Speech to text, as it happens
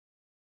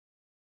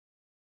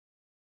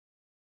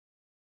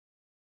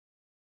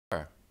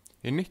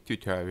In this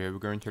tutorial we're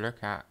going to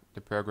look at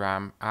the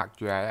program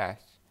ArcGIS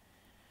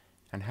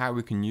and how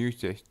we can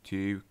use this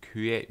to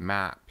create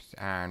maps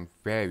and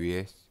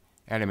various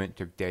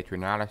elements of data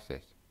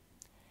analysis.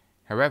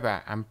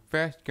 However, I'm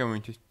first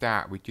going to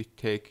start with just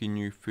taking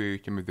you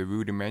through some of the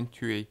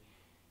rudimentary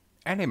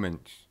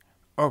elements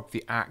of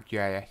the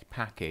ArcGIS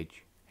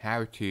package,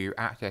 how to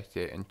access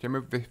it, and some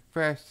of the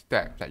first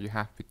steps that you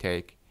have to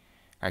take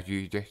as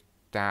you just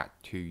start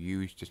to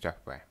use the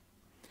software.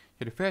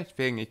 So the first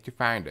thing is to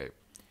find it.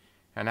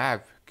 And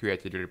I've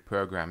created a little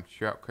program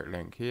shortcut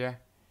link here,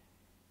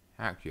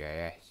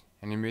 ArcGIS,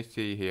 and you may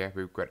see here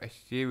we've got a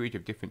series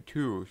of different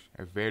tools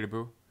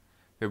available.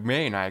 The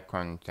main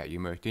icons that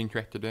you're most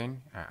interested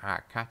in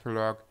are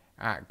ArcCatalog,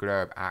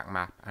 ArcGlobe,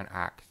 ArcMap and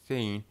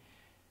ArcScene,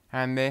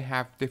 and they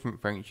have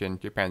different functions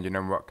depending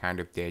on what kind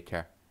of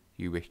data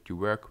you wish to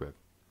work with.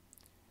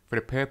 For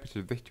the purpose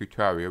of this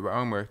tutorial, we're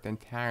almost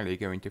entirely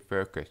going to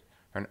focus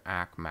on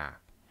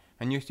ArcMap,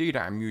 and you'll see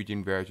that I'm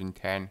using version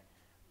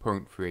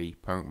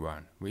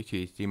 10.3.1, which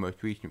is the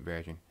most recent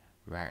version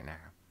right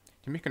now.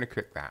 So I'm just going to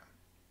click that.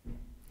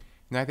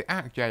 Now the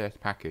ArcGIS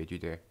package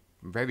is a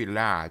very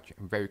large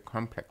and very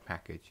complex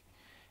package,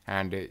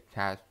 and it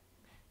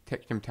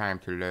takes some time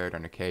to load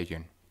on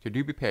occasion, so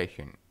do be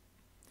patient.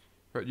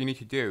 What you need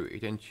to do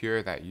is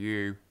ensure that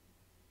you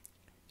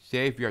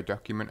save your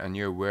document and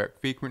your work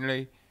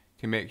frequently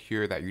to make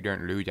sure that you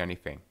don't lose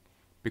anything,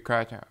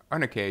 because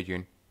on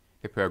occasion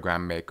the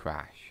program may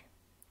crash.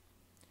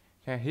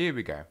 So here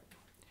we go.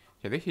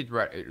 So this is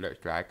what it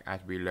looks like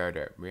as we load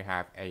it. We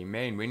have a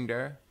main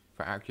window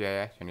for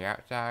ArcGIS on the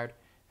outside,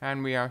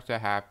 and we also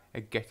have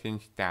a getting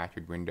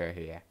started window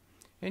here.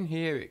 In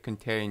here it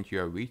contains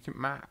your recent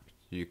maps.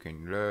 You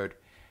can load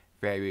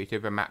various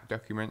other map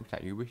documents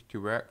that you wish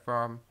to work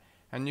from,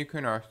 and you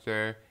can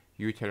also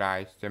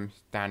utilize some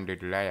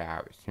standard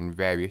layouts and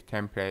various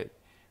templates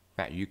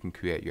that you can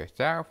create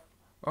yourself,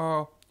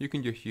 or you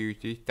can just use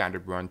these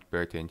standard ones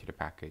built into the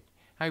package.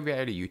 I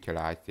rarely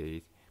utilize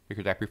these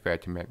because I prefer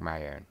to make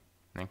my own.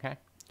 Okay?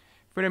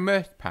 For the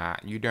most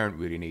part, you don't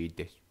really need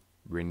this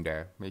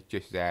window. It's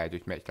just there,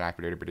 just makes life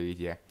a little bit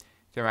easier.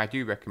 So I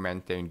do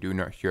recommend saying do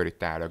not show this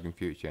dialog in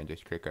future and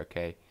just click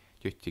OK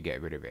just to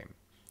get rid of it.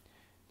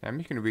 So I'm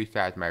just going to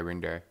resize my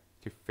window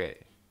to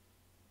fit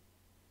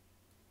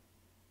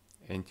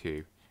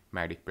into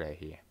my display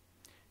here.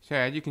 So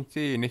as you can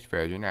see in this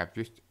version, I've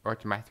just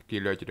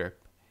automatically loaded up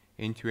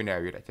into an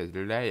area that says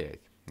layers.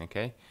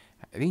 Okay?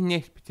 In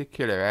this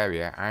particular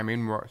area, I'm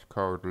in what's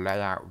called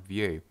layout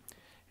view.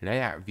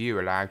 Layout view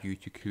allows you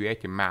to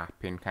create a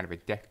map in kind of a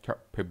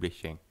desktop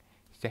publishing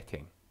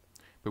setting.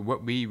 But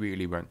what we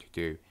really want to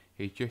do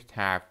is just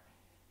have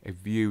a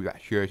view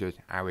that shows us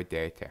our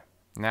data.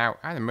 Now,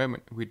 at the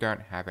moment, we don't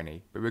have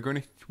any, but we're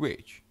going to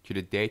switch to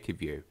the data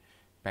view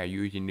by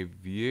using the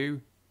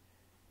view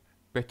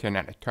button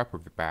at the top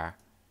of the bar.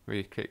 We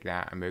just click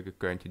that and we're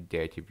going to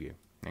data view.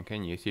 Okay,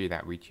 and you see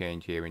that we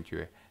change here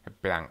into a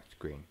blank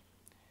screen.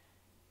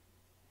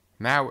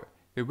 Now,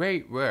 the way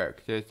it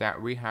works is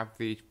that we have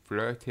these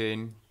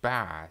floating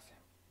bars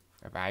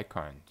of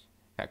icons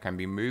that can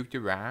be moved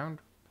around.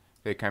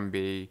 They can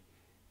be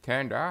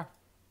turned off.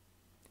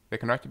 They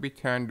can also be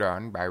turned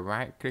on by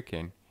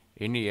right-clicking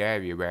in the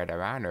area where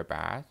there are no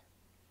bars.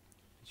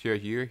 It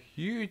shows you a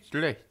huge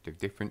list of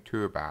different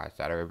toolbars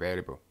that are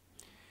available.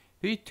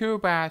 These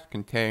toolbars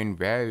contain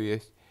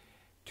various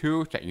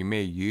tools that you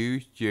may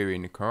use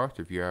during the course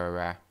of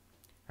your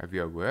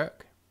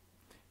work.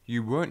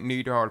 You won't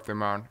need all of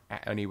them on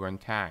at any one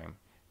time,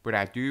 but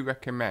I do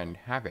recommend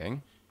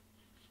having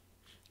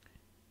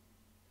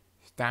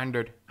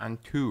standard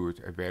and tools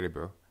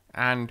available,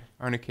 and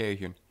on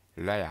occasion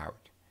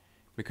layout,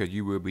 because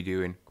you will be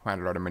doing quite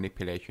a lot of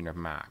manipulation of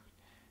maps.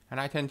 And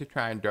I tend to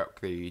try and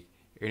dock these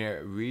in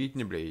a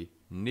reasonably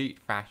neat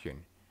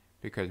fashion,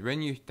 because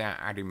when you start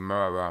adding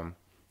more on,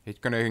 it's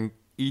going to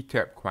eat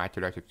up quite a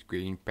lot of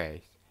screen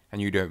space,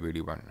 and you don't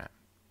really want that.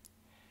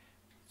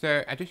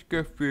 So I just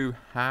go through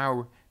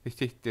how the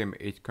system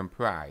is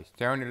comprised.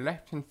 So on the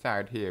left hand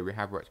side here we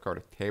have what's called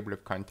a table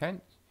of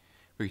contents.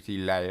 We see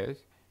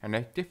layers, and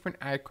there's different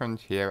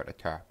icons here at the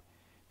top.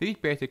 These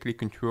basically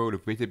control the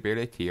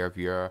visibility of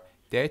your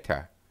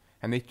data,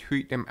 and they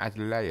treat them as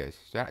layers.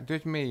 So that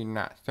does mean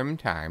that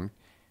sometimes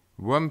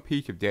one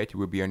piece of data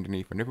will be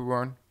underneath another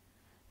one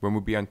will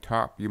be on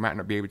top. You might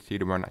not be able to see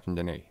the one that's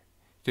underneath.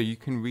 So you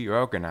can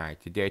reorganize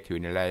the data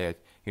in the layers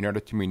in order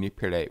to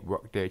manipulate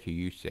what data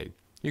you see.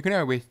 You can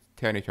always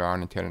turn it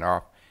on and turn it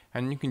off,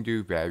 and you can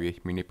do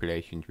various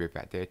manipulations with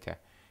that data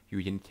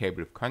using the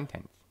table of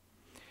contents.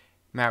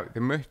 Now,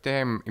 the most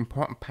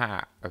important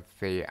part of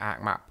the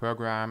ArcMap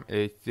program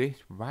is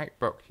this white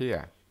box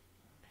here,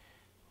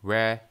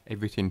 where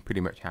everything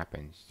pretty much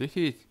happens. This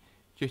is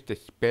just a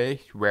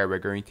space where we're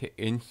going to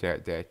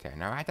insert data.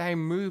 Now, as I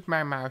move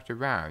my mouse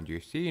around, you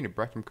see in the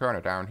bottom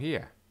corner down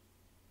here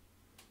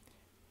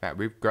that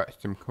we've got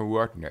some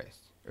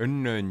coordinates,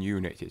 unknown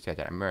units it says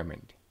at the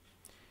moment.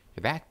 So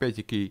that's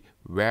basically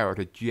where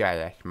the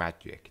GIS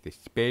magic, the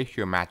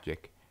spatial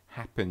magic,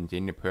 happens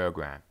in the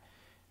program.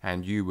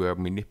 and you will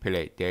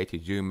manipulate data,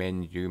 zoom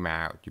in, zoom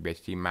out, you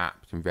basically see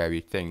maps and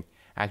various things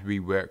as we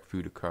work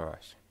through the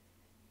course.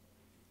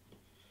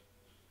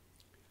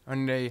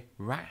 On the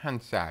right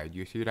hand side,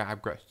 you see that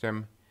I've got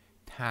some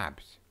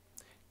tabs,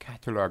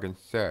 Catalogue and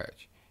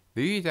Search.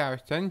 These are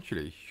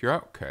essentially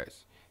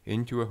shortcuts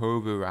into a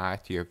whole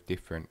variety of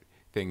different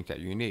things that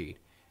you need.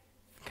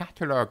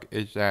 Catalogue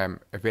is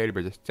available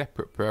as a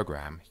separate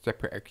program,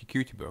 separate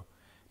executable,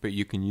 but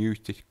you can use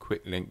this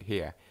quick link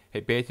here.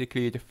 It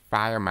basically is a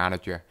file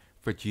manager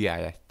for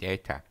GIS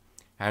data.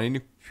 And in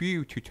a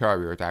few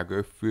tutorials I'll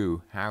go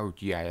through how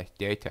GIS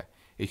data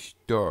is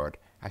stored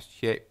as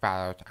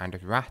shapefiles and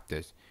as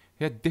rasters.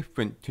 They are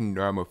different to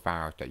normal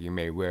files that you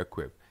may work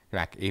with,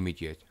 like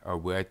images or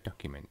Word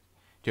documents.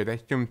 So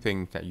there's some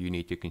things that you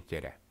need to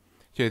consider.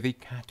 So the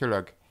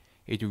catalogue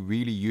is a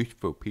really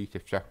useful piece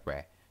of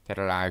software that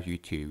allows you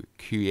to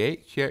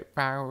create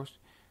shapefiles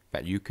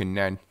that you can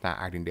then start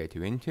adding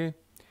data into,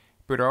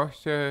 but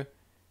also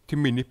to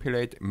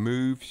manipulate,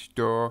 move,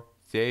 store,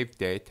 save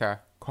data,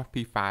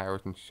 copy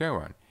files, and so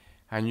on.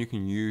 And you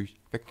can use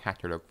the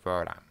catalogue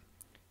for that.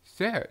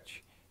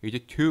 Search is a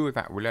tool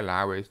that will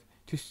allow us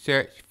to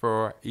search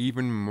for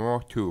even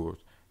more tools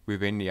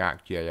within the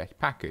ArcGIS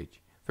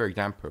package. For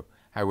example,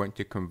 I want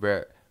to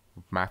convert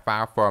my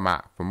file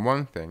format from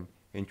one thing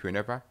into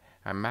another.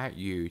 I might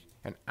use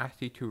an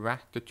ASCII to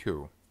raster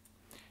tool.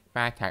 If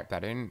I type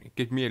that in, it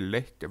gives me a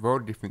list of all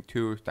the different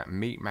tools that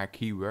meet my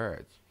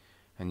keywords.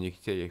 And you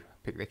can see,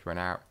 pick this one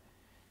out,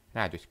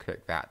 and I just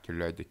click that to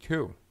load the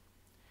tool.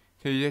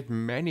 So there's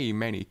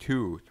many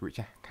tools which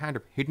are kind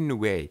of hidden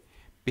away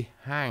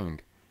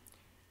behind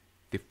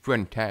the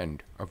front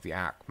end of the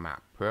ArcMap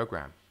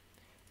program.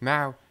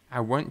 Now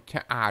I want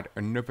to add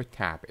another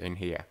tab in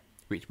here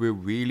which will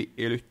really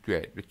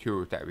illustrate the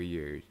tools that we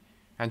use.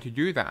 And to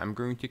do that, I'm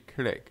going to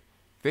click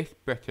this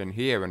button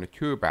here on the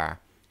toolbar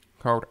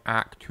called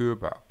Arc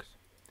Toolbox.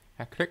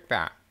 I click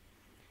that,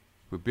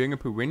 we'll bring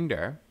up a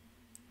window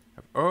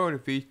of all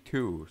of these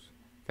tools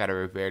that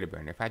are available.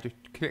 And if I just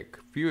click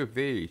a few of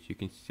these, you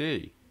can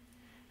see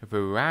a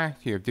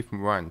variety of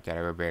different ones that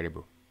are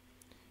available.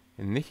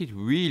 And this is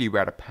really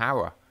where the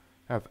power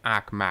of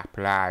ArcMap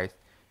lies,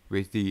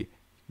 with the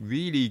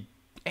really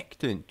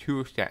excellent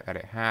tool set that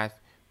it has,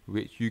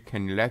 which you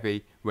can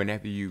levy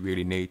whenever you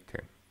really need to.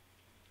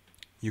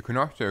 You can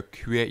also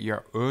create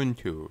your own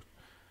tools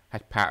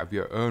as part of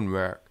your own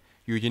work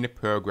using the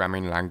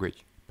programming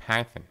language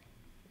Python.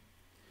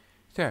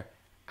 So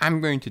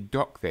I'm going to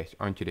dock this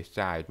onto the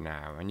side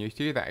now, and you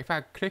see that if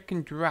I click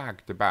and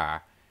drag the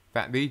bar,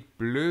 that these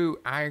blue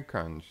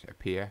icons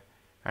appear,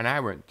 and I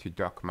want to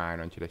dock mine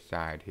onto the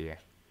side here.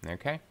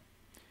 Okay?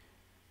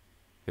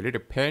 The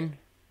little pin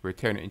will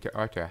turn it into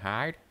auto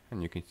hide,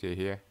 and you can see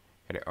here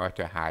that it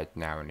auto hides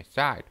now on the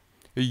side.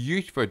 A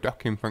useful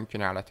docking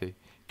functionality,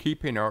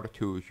 keeping all the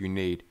tools you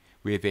need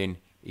within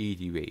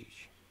easy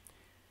reach.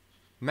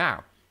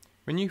 Now,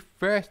 when you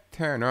first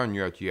turn on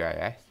your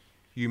GIS,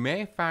 you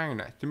may find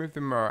that some of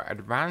the more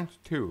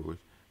advanced tools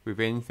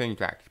within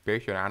things like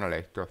Spatial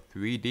Analyst or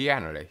 3D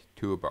Analyst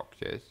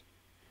toolboxes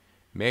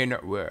may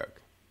not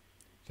work.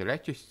 So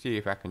let's just see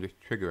if I can just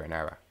trigger an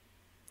error.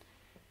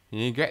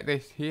 And you get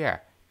this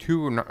here,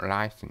 tool not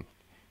licensed.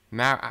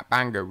 Now at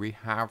Bangor we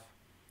have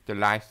the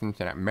license,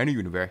 and at many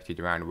universities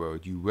around the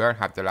world you will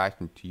have the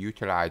license to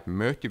utilize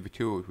most of the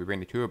tools within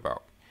the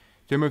toolbox.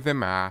 Some of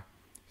them are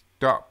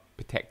stop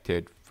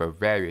protected for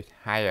various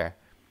higher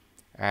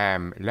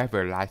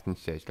level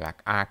licenses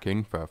like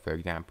ArcInfo, for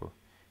example.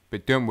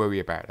 But don't worry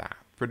about that.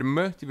 For the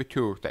most of the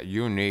tools that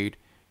you'll need,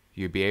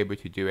 you'll be able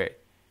to do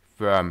it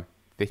from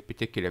this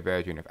particular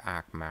version of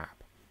ArcMap.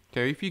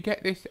 So if you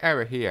get this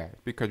error here,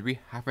 it's because we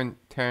haven't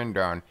turned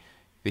on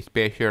the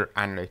Spatial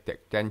Analyst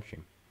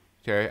extension.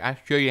 So I'll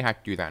show you how to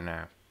do that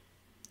now.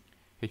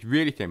 It's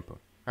really simple.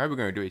 All we're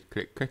going to do is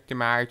click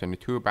Customize on the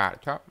toolbar at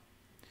the top,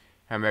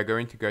 and we're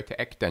going to go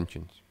to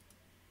Extensions,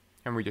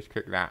 and we just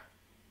click that.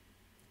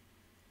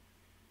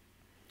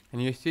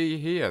 And you see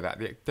here that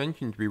the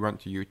extensions we want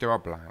to use are all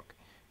blank,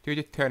 so you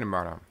just turn them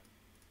all on.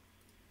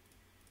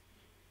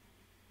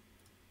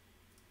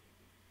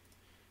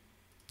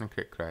 And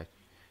click Close.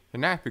 So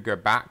now if we go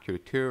back to the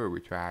tool we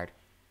tried,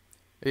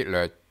 it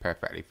loads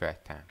perfectly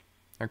first time.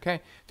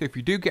 Okay, so if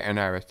you do get an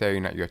error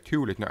saying that your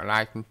tool is not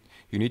licensed,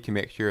 you need to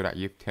make sure that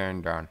you've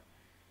turned on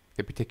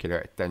the particular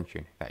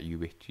extension that you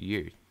wish to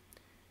use.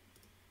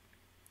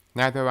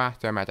 Now there are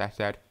some, as I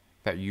said,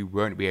 that you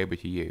won't be able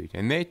to use,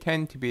 and they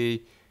tend to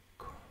be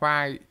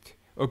quite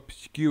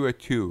obscure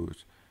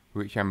tools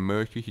which are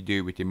mostly to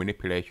do with the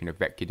manipulation of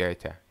vector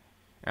data.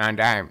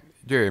 And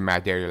during my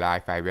daily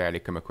life I rarely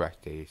come across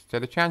these, so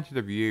the chances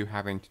of you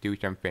having to do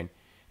something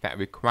that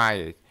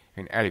requires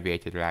an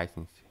elevated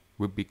license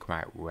would be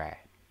quite rare.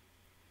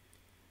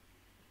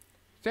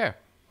 So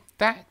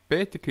that's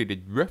basically the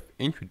rough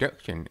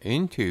introduction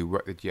into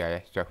what the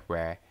GIS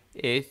software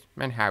is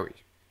and how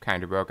it's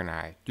kind of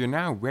organized. You're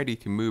now ready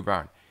to move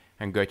on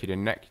and go to the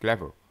next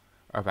level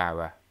of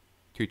our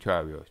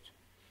tutorials.